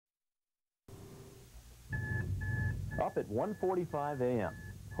Up at 1:45 a.m.,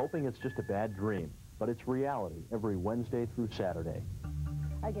 hoping it's just a bad dream, but it's reality every Wednesday through Saturday.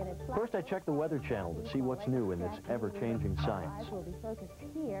 First, I check the Weather Channel to see what's new in this ever-changing science.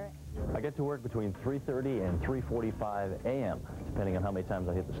 I get to work between 3:30 and 3:45 a.m., depending on how many times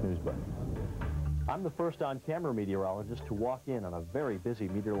I hit the snooze button. I'm the first on-camera meteorologist to walk in on a very busy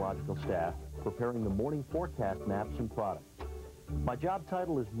meteorological staff preparing the morning forecast maps and products. My job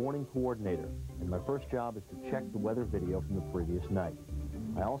title is Morning Coordinator, and my first job is to check the weather video from the previous night.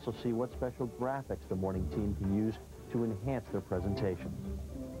 I also see what special graphics the morning team can use to enhance their presentations.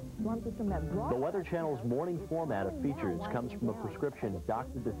 The Weather Channel's morning format of features comes from a prescription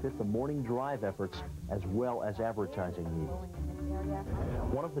doctored to fit the morning drive efforts as well as advertising needs.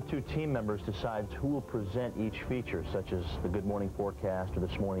 One of the two team members decides who will present each feature, such as the Good Morning Forecast or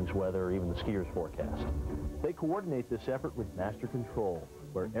this morning's weather or even the skier's forecast. They coordinate this effort with Master Control,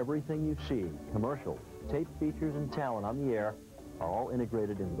 where everything you see, commercials, tape features, and talent on the air are all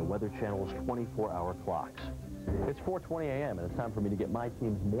integrated into the Weather Channel's 24-hour clocks. It's 4:20 a.m. and it's time for me to get my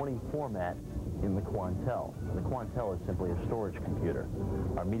team's morning format in the Quantel. The Quantel is simply a storage computer.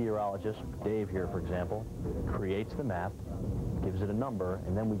 Our meteorologist, Dave here for example, creates the map, gives it a number,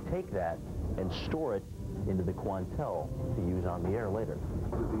 and then we take that and store it into the Quantel to use on the air later.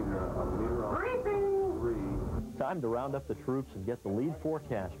 Time to round up the troops and get the lead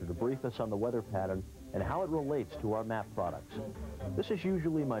forecaster to brief us on the weather pattern and how it relates to our map products. This is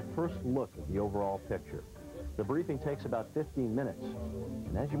usually my first look at the overall picture. The briefing takes about 15 minutes,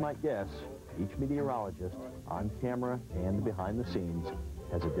 and as you might guess, each meteorologist, on camera and behind the scenes,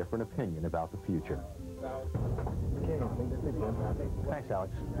 has a different opinion about the future. Thanks,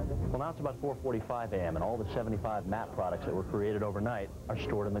 Alex. Well, now it's about 4:45 a.m., and all the 75 map products that were created overnight are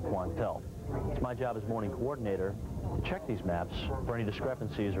stored in the Quantel. It's my job as morning coordinator to check these maps for any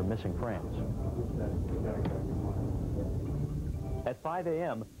discrepancies or missing frames. At 5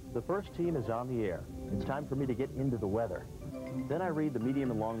 a.m., the first team is on the air. It's time for me to get into the weather. Then I read the medium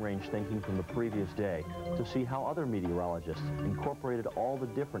and long-range thinking from the previous day to see how other meteorologists incorporated all the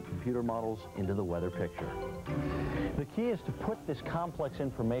different computer models into the weather picture. The key is to put this complex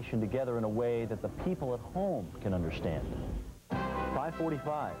information together in a way that the people at home can understand.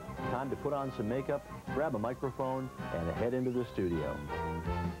 5:45, time to put on some makeup, grab a microphone, and head into the studio.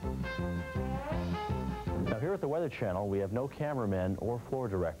 Now here at the Weather Channel, we have no cameramen or floor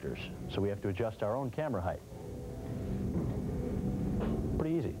directors, so we have to adjust our own camera height.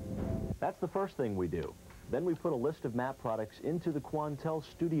 Pretty easy. That's the first thing we do. Then we put a list of map products into the Quantel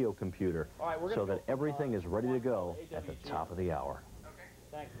studio computer so that everything is ready to go at the top of the hour.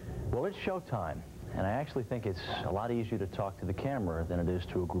 Well, it's showtime, and I actually think it's a lot easier to talk to the camera than it is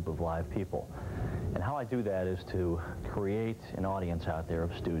to a group of live people. And how I do that is to create an audience out there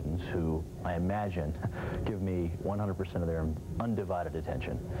of students who, I imagine, give me 100% of their undivided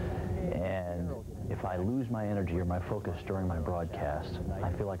attention. And if I lose my energy or my focus during my broadcast,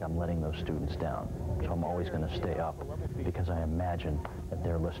 I feel like I'm letting those students down. So I'm always going to stay up because I imagine that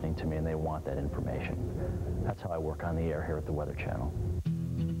they're listening to me and they want that information. That's how I work on the air here at the Weather Channel.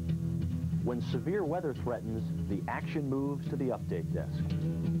 When severe weather threatens, the action moves to the update desk.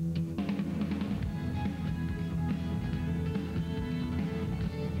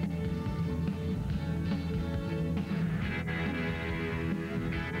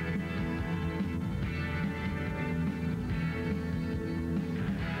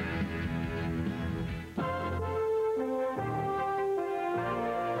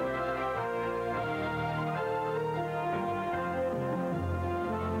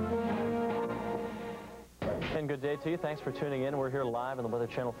 And good day to you. Thanks for tuning in. We're here live in the Weather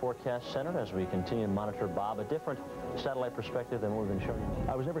Channel Forecast Center as we continue to monitor Bob, a different satellite perspective than what we've been showing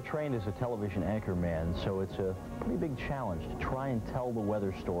you. I was never trained as a television anchor man, so it's a pretty big challenge to try and tell the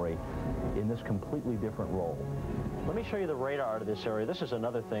weather story in this completely different role. Let me show you the radar to this area. This is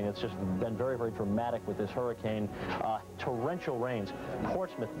another thing that's just been very, very dramatic with this hurricane. Torrential rains.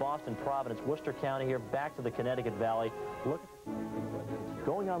 Portsmouth, Boston, Providence, Worcester County here, back to the Connecticut Valley. Look.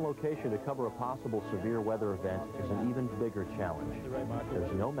 Going on location to cover a possible severe weather event is an even bigger challenge.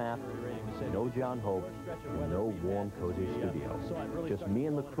 There's no map, no John Hope, no warm, cozy studio. Just me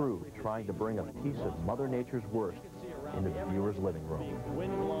and the crew trying to bring a piece of Mother Nature's worst into the viewer's living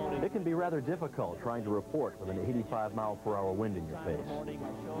room. It can be rather difficult trying to report with an 85-mile-per-hour wind in your face.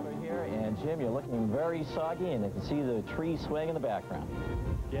 And Jim, you're looking very soggy, and you can see the trees swaying in the background.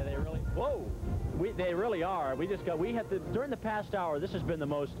 Yeah, they really, whoa, they really are. During the past hour, this has been the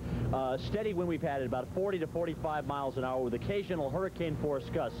most steady wind we've had at about 40 to 45 miles an hour with occasional hurricane force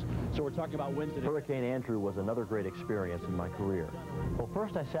gusts. So we're talking about winds. Hurricane Andrew was another great experience in my career. Well,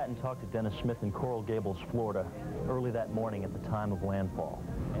 first I sat and talked to Dennis Smith in Coral Gables, Florida, early that morning at the time of landfall.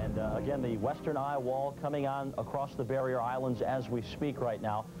 And again, the western eye wall coming on across the barrier islands as we speak right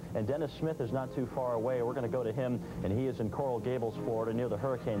now. And Dennis Smith is not too far away. We're going to go to him, and he is in Coral Gables, Florida, near the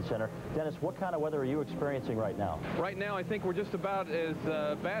Hurricane Center. Dennis, what kind of weather are you experiencing right now? Right now, I think we're just about as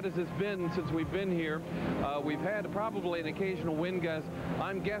bad as it's been since we've been here. We've had probably an occasional wind gust.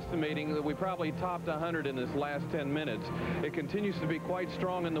 I'm guesstimating that we probably topped 100 in this last 10 minutes. It continues to be quite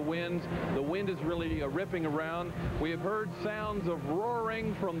strong in the winds. The wind is really ripping around. We have heard sounds of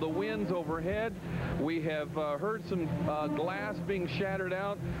roaring from the winds overhead. We have heard some glass being shattered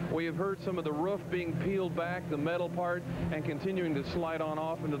out. We have heard some of the roof being peeled back, the metal part, and continuing to slide on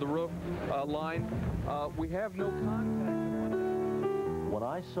off into the roof line. We have no contact. When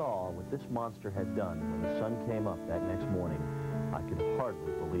I saw what this monster had done when the sun came up that next morning, I could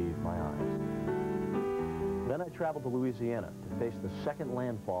hardly believe my eyes. Then I traveled to Louisiana to face the second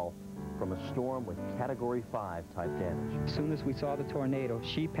landfall from a storm with Category 5 type damage. As soon as we saw the tornado,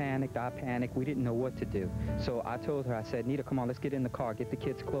 she panicked, I panicked, we didn't know what to do. So I told her, I said, Nita, come on, let's get in the car, get the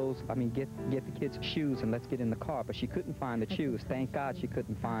kids' clothes, get the kids' shoes, and let's get in the car. But she couldn't find the shoes. Thank God she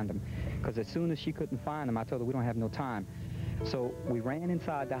couldn't find them. Because as soon as she couldn't find them, I told her, we don't have no time. So we ran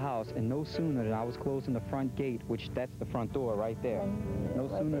inside the house, and no sooner than I was closing the front gate, which that's the front door right there. No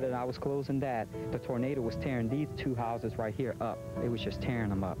sooner than I was closing that, the tornado was tearing these two houses right here up. It was just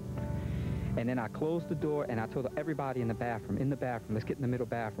tearing them up. And then I closed the door, and I told everybody in the bathroom, let's get in the middle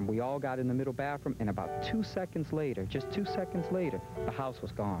bathroom. We all got in the middle bathroom, and about 2 seconds later, just 2 seconds later, the house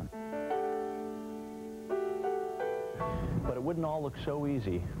was gone. But it wouldn't all look so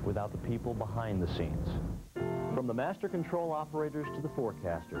easy without the people behind the scenes. From the master control operators to the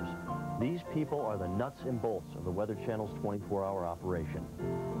forecasters, these people are the nuts and bolts of the Weather Channel's 24-hour operation.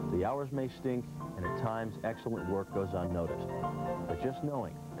 The hours may stink, and at times excellent work goes unnoticed. But just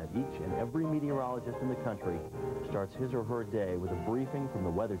knowing that each and every meteorologist in the country starts his or her day with a briefing from the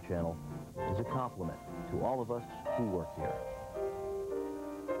Weather Channel is a compliment to all of us who work here.